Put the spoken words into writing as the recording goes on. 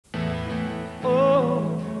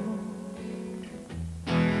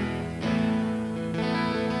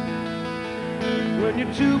when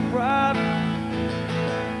you're too proud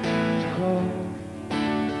to call.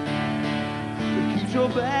 It keeps your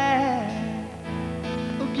back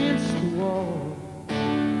against the wall.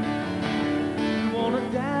 You wanna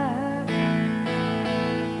die,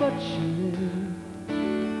 but you live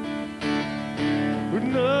with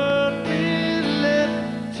nothing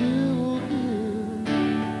left to give,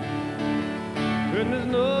 and there's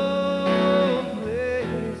no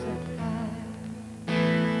place to hide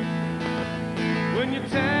when you're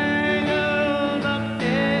tangled up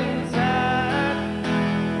inside.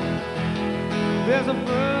 There's a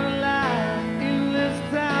burning light in this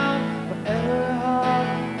town for every heart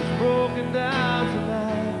that's broken down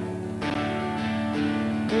tonight.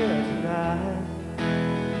 Yeah, tonight.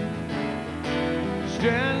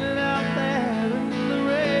 Stranded out there in the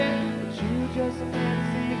rain, but you just can't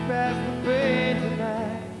see past the pain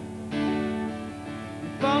tonight.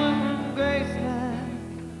 You're falling from Graceland,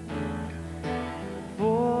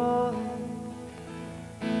 falling,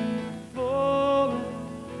 falling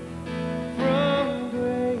from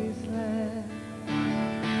Graceland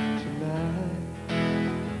tonight.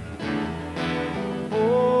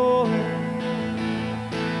 Falling,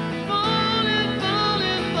 falling,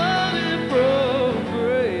 falling, falling from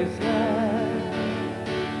Graceland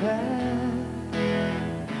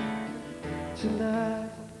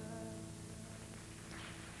tonight.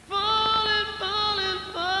 Falling, falling,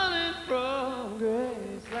 falling from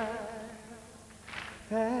Graceland.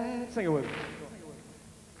 Sing it with me.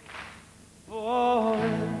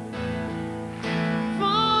 Falling,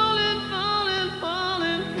 falling, falling,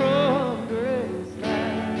 falling from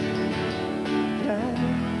Graceland.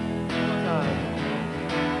 One time.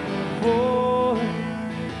 Falling,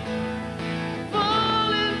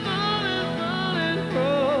 falling, falling, falling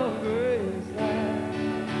from Graceland.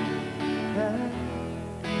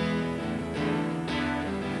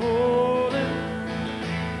 Falling,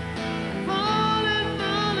 falling,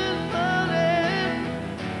 falling, falling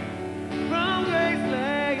from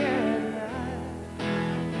Graceland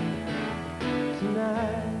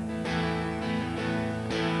tonight.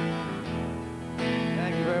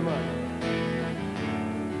 Thank you very much.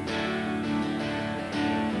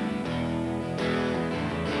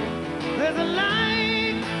 There's a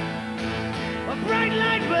light, a bright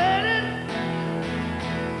light burning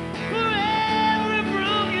for every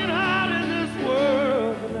broken heart in this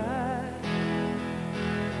world tonight.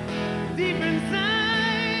 Deep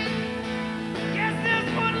inside, yes, there's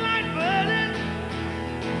one light burning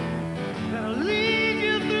that'll lead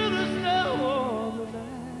you through the storm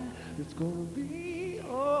tonight. It's gonna be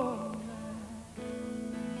alright.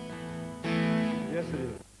 Yes, it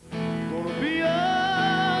is. Gonna be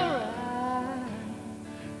alright.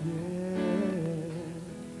 Yeah.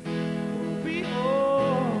 Gonna be alright.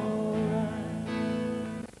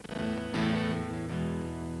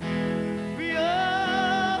 Be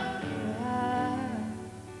alright.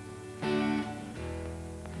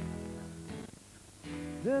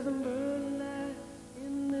 There's a burning light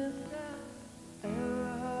in this town. Every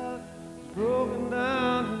heart is broken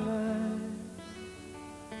down tonight.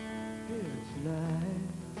 Here tonight.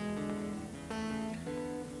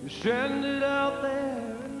 You're stranded out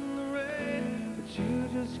there in the rain, but you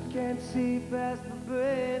just can't see past the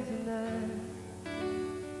pain tonight.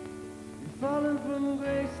 You're falling from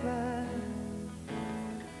Graceland,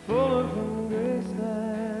 falling from Graceland.